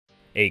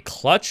A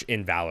clutch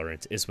in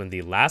Valorant is when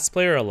the last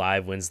player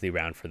alive wins the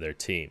round for their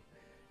team.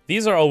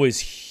 These are always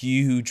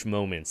huge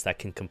moments that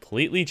can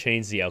completely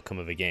change the outcome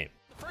of a game.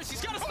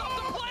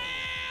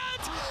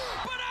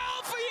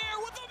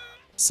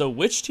 So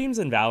which teams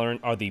in Valorant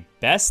are the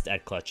best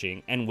at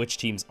clutching and which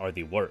teams are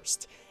the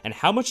worst? And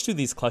how much do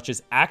these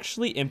clutches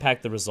actually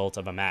impact the result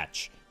of a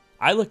match?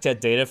 I looked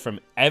at data from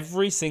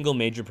every single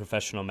major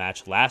professional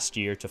match last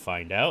year to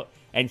find out,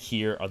 and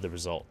here are the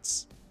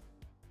results.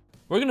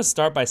 We're going to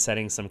start by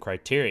setting some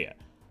criteria.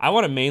 I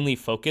want to mainly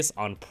focus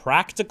on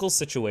practical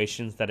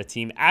situations that a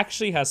team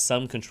actually has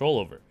some control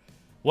over.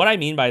 What I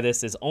mean by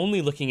this is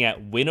only looking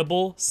at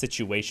winnable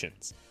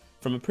situations.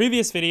 From a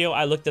previous video,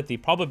 I looked at the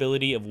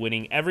probability of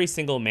winning every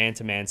single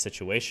man-to-man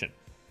situation.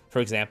 For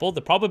example,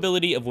 the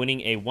probability of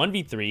winning a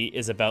 1v3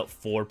 is about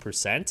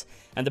 4%,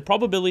 and the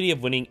probability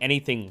of winning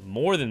anything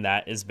more than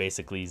that is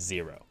basically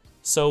 0.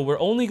 So we're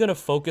only going to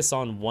focus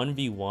on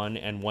 1v1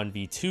 and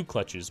 1v2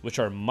 clutches, which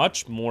are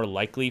much more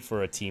likely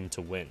for a team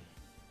to win.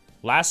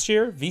 Last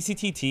year,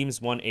 VCT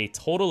teams won a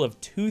total of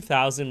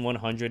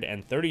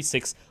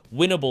 2,136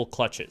 winnable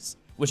clutches,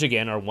 which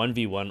again are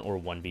 1v1 or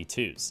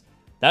 1v2s.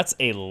 That's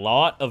a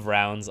lot of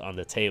rounds on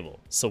the table,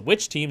 so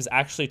which teams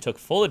actually took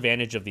full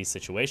advantage of these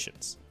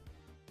situations?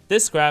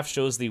 This graph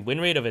shows the win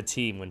rate of a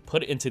team when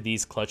put into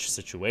these clutch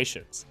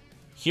situations.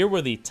 Here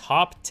were the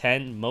top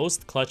 10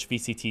 most clutch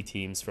VCT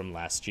teams from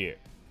last year.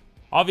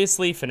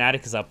 Obviously,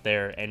 Fnatic is up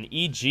there, and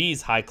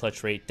EG's high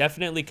clutch rate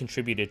definitely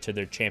contributed to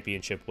their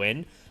championship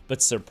win,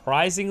 but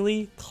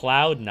surprisingly,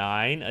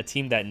 Cloud9, a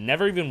team that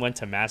never even went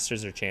to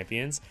Masters or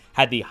Champions,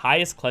 had the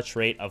highest clutch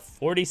rate of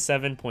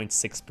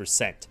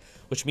 47.6%,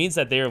 which means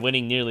that they are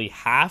winning nearly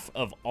half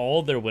of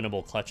all their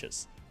winnable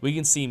clutches. We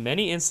can see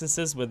many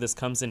instances where this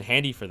comes in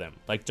handy for them,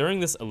 like during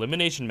this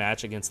elimination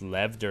match against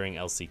Lev during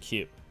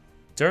LCQ.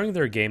 During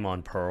their game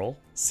on Pearl,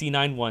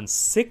 C9 won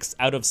 6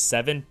 out of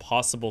 7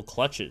 possible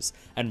clutches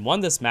and won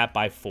this map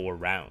by 4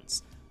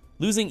 rounds.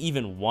 Losing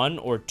even 1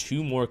 or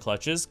 2 more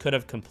clutches could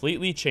have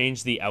completely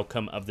changed the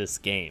outcome of this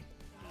game.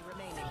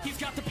 He's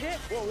got the pit.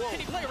 Can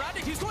he play around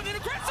it? He's going in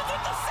aggressive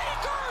with the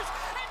Seekers!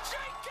 And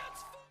Jake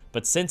gets...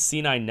 But since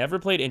C9 never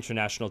played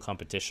international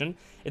competition,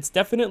 it's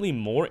definitely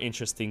more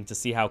interesting to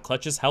see how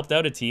clutches helped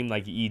out a team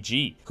like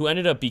EG, who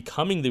ended up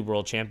becoming the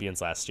world champions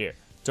last year.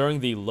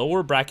 During the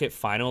lower bracket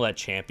final at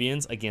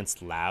Champions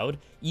against Loud,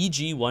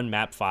 EG won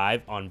map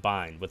 5 on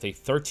Bind with a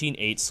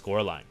 13-8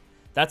 scoreline.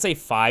 That's a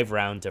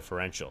 5-round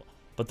differential,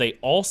 but they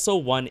also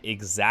won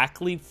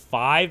exactly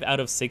 5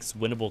 out of 6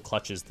 winnable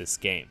clutches this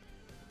game.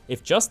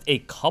 If just a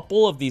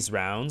couple of these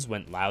rounds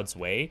went Loud's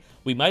way,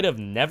 we might have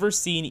never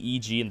seen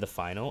EG in the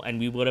final and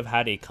we would have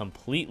had a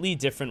completely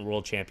different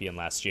world champion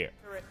last year.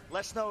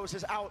 Les Nose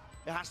is out.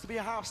 It has to be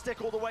a half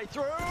stick all the way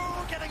through,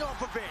 getting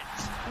off a bit.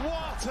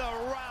 What a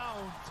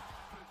round!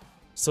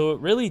 So it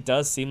really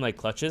does seem like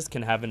clutches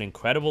can have an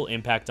incredible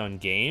impact on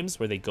games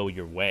where they go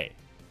your way.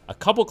 A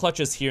couple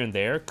clutches here and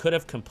there could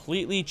have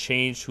completely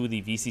changed who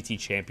the VCT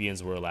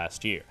champions were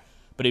last year,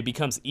 but it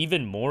becomes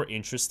even more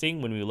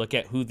interesting when we look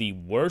at who the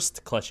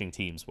worst clutching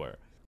teams were.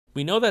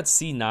 We know that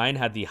C9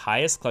 had the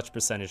highest clutch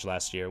percentage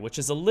last year, which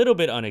is a little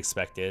bit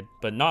unexpected,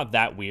 but not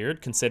that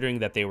weird considering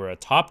that they were a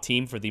top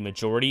team for the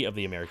majority of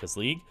the Americas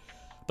League.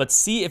 But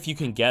see if you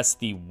can guess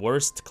the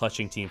worst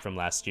clutching team from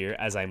last year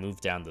as I move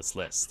down this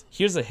list.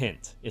 Here's a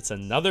hint, it's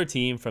another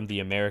team from the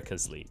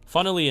Americas League.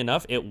 Funnily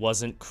enough, it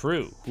wasn't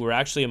Crew, who were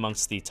actually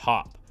amongst the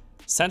top.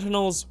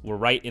 Sentinels were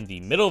right in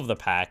the middle of the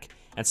pack,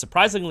 and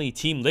surprisingly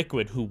Team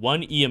Liquid, who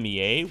won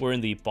EMEA, were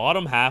in the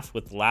bottom half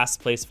with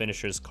last place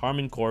finishers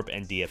Carmen Corp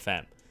and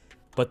DFM.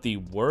 But the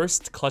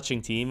worst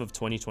clutching team of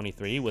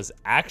 2023 was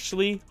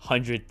actually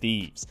 100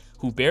 Thieves,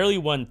 who barely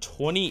won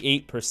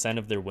 28%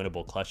 of their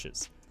winnable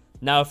clutches.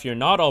 Now, if you're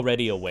not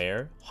already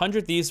aware,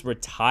 100 Thieves were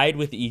tied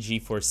with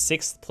EG for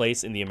 6th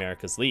place in the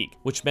Americas League,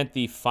 which meant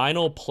the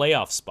final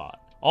playoff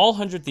spot. All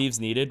 100 Thieves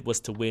needed was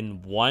to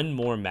win one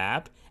more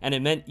map, and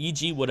it meant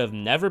EG would have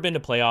never been to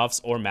playoffs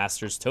or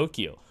Masters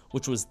Tokyo,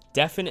 which was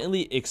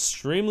definitely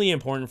extremely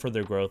important for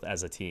their growth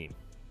as a team.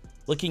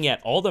 Looking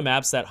at all the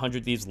maps that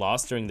 100 Thieves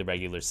lost during the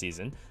regular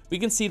season, we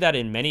can see that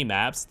in many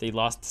maps, they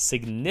lost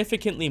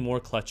significantly more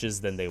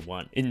clutches than they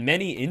won. In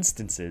many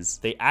instances,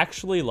 they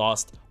actually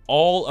lost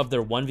all of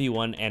their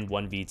 1v1 and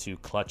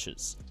 1v2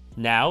 clutches.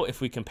 Now,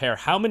 if we compare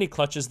how many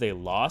clutches they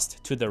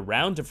lost to the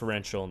round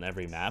differential in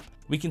every map,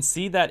 we can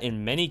see that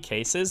in many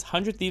cases,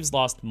 100 Thieves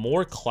lost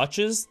more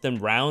clutches than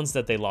rounds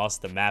that they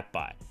lost the map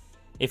by.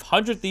 If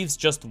 100 Thieves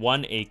just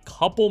won a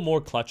couple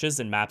more clutches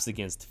in maps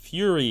against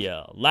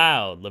Furia,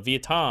 Loud,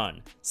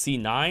 Leviathan,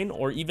 C9,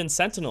 or even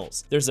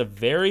Sentinels, there's a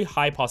very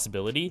high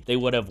possibility they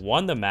would have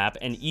won the map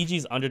and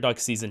EG's underdog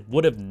season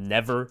would have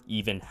never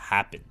even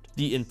happened.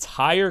 The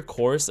entire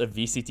course of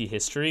VCT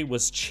history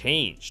was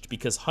changed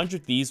because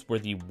 100 Thieves were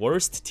the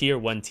worst tier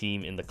 1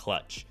 team in the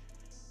clutch.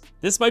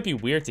 This might be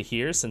weird to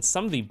hear since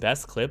some of the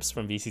best clips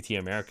from VCT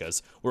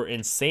Americas were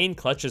insane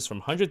clutches from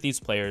 100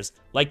 Thieves players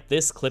like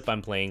this clip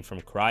I'm playing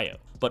from Cryo.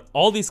 But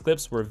all these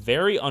clips were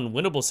very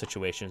unwinnable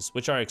situations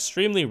which are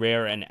extremely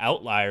rare and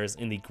outliers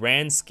in the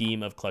grand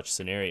scheme of clutch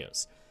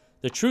scenarios.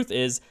 The truth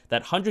is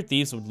that 100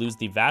 Thieves would lose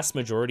the vast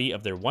majority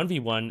of their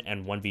 1v1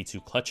 and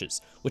 1v2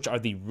 clutches, which are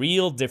the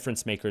real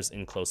difference makers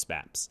in close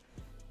maps.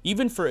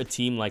 Even for a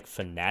team like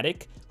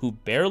Fnatic, who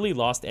barely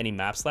lost any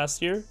maps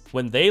last year,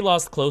 when they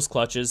lost close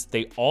clutches,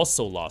 they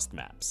also lost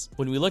maps.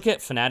 When we look at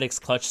Fnatic's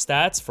clutch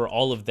stats for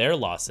all of their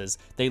losses,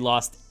 they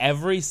lost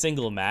every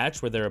single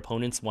match where their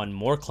opponents won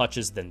more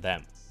clutches than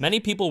them.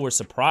 Many people were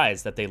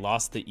surprised that they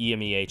lost the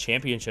EMEA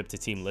Championship to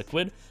Team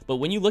Liquid, but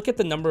when you look at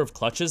the number of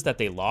clutches that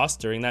they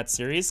lost during that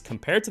series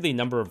compared to the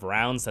number of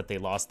rounds that they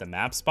lost the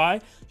maps by,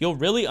 you'll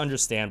really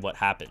understand what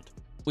happened.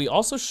 We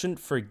also shouldn't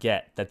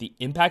forget that the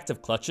impact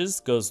of clutches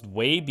goes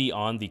way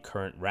beyond the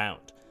current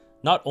round.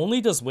 Not only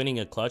does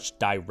winning a clutch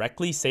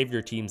directly save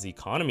your team's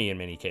economy in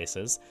many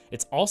cases,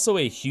 it's also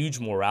a huge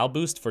morale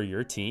boost for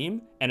your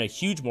team and a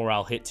huge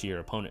morale hit to your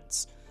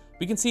opponents.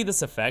 We can see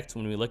this effect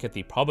when we look at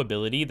the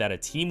probability that a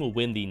team will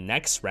win the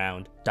next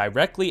round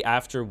directly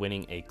after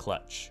winning a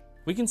clutch.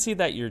 We can see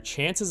that your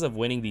chances of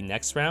winning the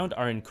next round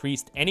are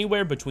increased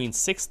anywhere between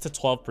 6 to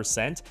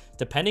 12%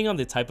 depending on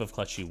the type of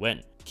clutch you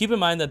win. Keep in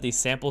mind that the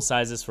sample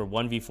sizes for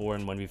 1v4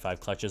 and 1v5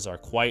 clutches are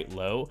quite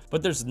low,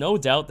 but there's no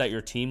doubt that your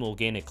team will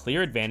gain a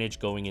clear advantage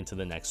going into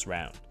the next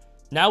round.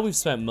 Now we've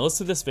spent most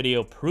of this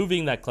video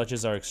proving that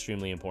clutches are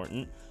extremely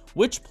important.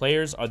 Which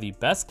players are the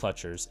best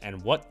clutchers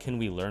and what can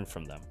we learn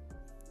from them?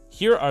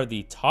 Here are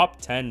the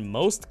top 10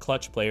 most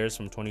clutch players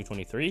from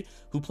 2023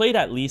 who played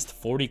at least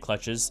 40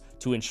 clutches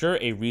to ensure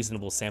a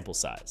reasonable sample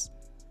size.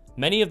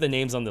 Many of the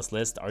names on this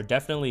list are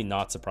definitely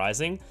not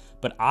surprising,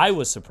 but I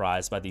was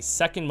surprised by the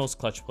second most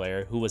clutch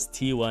player, who was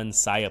T1's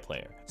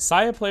Sayaplayer.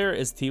 Sayaplayer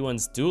is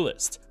T1's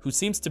duelist, who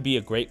seems to be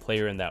a great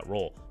player in that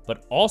role,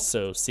 but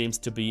also seems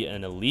to be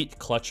an elite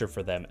clutcher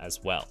for them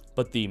as well.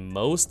 But the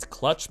most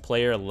clutch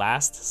player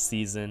last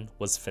season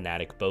was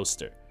Fnatic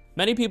Boaster.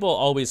 Many people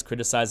always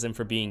criticize him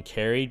for being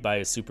carried by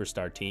a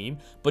superstar team,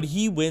 but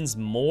he wins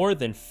more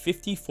than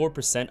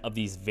 54% of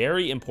these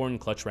very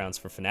important clutch rounds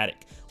for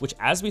Fnatic, which,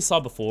 as we saw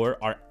before,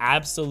 are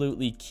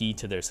absolutely key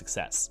to their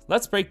success.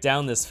 Let's break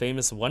down this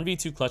famous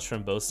 1v2 clutch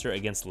from Boaster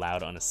against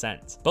Loud on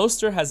Ascent.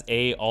 Boaster has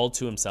A all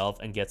to himself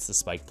and gets the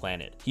spike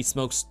planted. He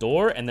smokes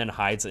door and then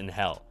hides in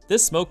Hell.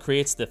 This smoke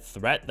creates the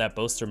threat that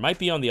Boaster might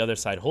be on the other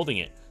side holding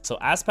it, so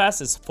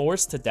Aspas is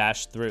forced to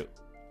dash through.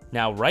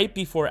 Now, right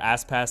before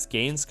Aspas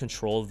gains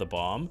control of the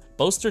bomb,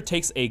 Boaster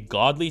takes a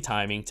godly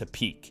timing to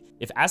peek.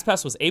 If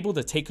Aspas was able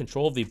to take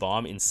control of the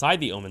bomb inside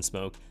the Omen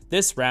smoke,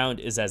 this round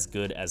is as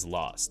good as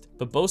lost.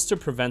 But Boaster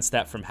prevents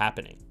that from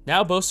happening.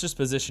 Now Boaster's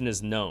position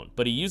is known,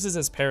 but he uses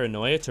his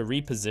paranoia to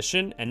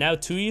reposition, and now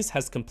Tui's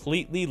has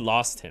completely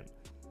lost him.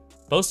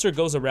 Boaster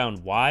goes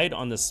around wide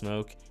on the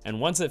smoke, and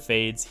once it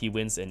fades, he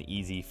wins an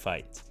easy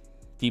fight.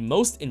 The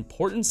most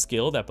important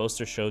skill that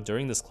Boaster showed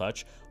during this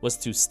clutch was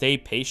to stay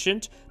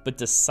patient, but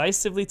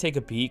decisively take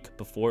a peek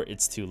before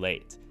it's too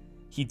late.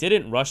 He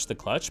didn't rush the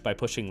clutch by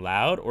pushing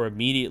Loud or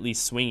immediately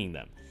swinging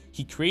them.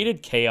 He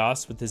created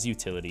chaos with his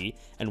utility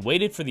and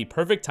waited for the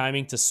perfect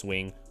timing to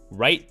swing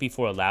right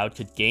before Loud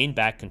could gain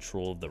back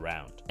control of the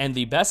round. And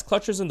the best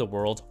clutchers in the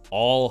world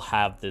all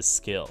have this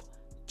skill,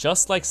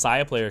 just like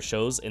Sayaplayer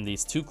shows in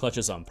these two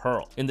clutches on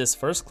Pearl. In this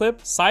first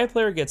clip,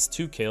 Sayaplayer gets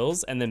 2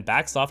 kills and then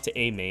backs off to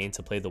A main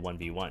to play the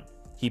 1v1.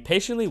 He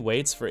patiently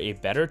waits for a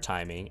better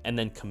timing and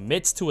then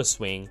commits to a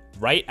swing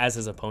right as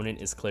his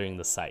opponent is clearing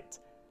the site.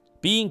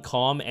 Being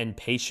calm and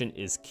patient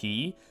is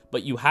key,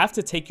 but you have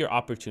to take your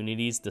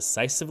opportunities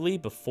decisively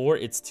before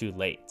it's too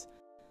late.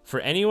 For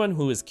anyone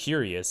who is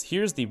curious,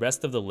 here's the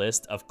rest of the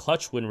list of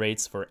clutch win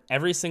rates for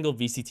every single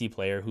VCT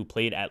player who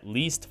played at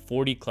least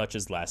 40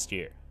 clutches last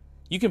year.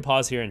 You can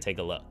pause here and take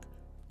a look.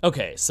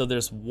 Okay, so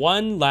there's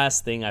one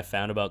last thing I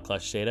found about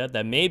clutch data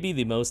that may be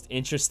the most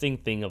interesting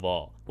thing of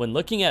all. When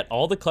looking at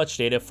all the clutch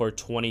data for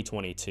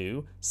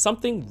 2022,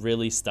 something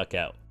really stuck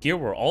out. Here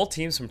were all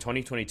teams from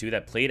 2022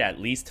 that played at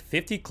least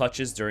 50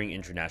 clutches during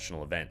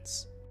international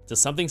events. Does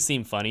something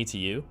seem funny to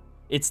you?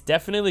 It's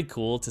definitely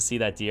cool to see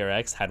that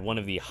DRX had one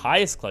of the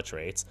highest clutch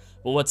rates,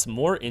 but what's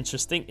more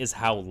interesting is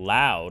how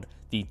Loud,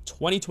 the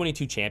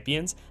 2022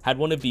 champions, had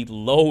one of the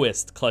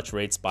lowest clutch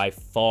rates by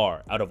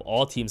far out of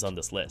all teams on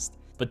this list.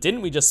 But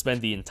didn't we just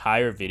spend the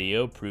entire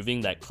video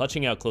proving that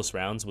clutching out close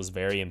rounds was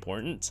very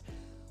important?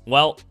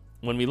 Well,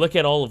 when we look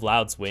at all of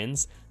Loud's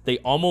wins, they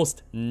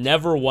almost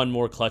never won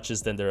more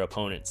clutches than their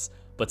opponents,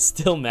 but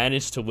still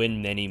managed to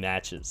win many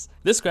matches.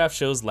 This graph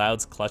shows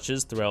Loud's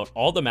clutches throughout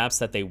all the maps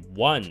that they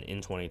won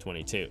in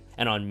 2022,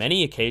 and on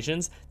many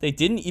occasions, they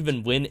didn't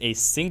even win a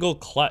single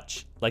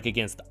clutch, like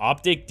against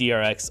Optic,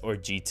 DRX, or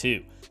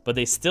G2, but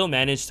they still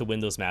managed to win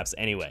those maps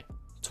anyway.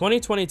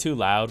 2022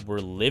 Loud were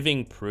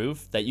living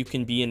proof that you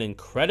can be an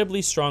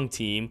incredibly strong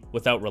team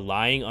without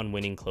relying on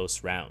winning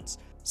close rounds.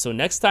 So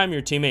next time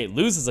your teammate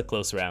loses a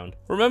close round,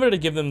 remember to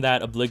give them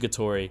that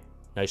obligatory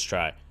 "nice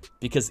try,"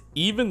 because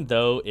even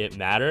though it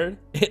mattered,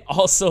 it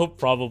also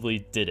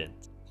probably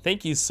didn't.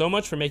 Thank you so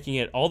much for making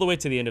it all the way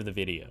to the end of the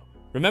video.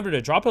 Remember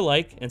to drop a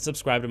like and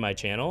subscribe to my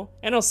channel,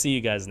 and I'll see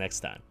you guys next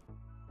time.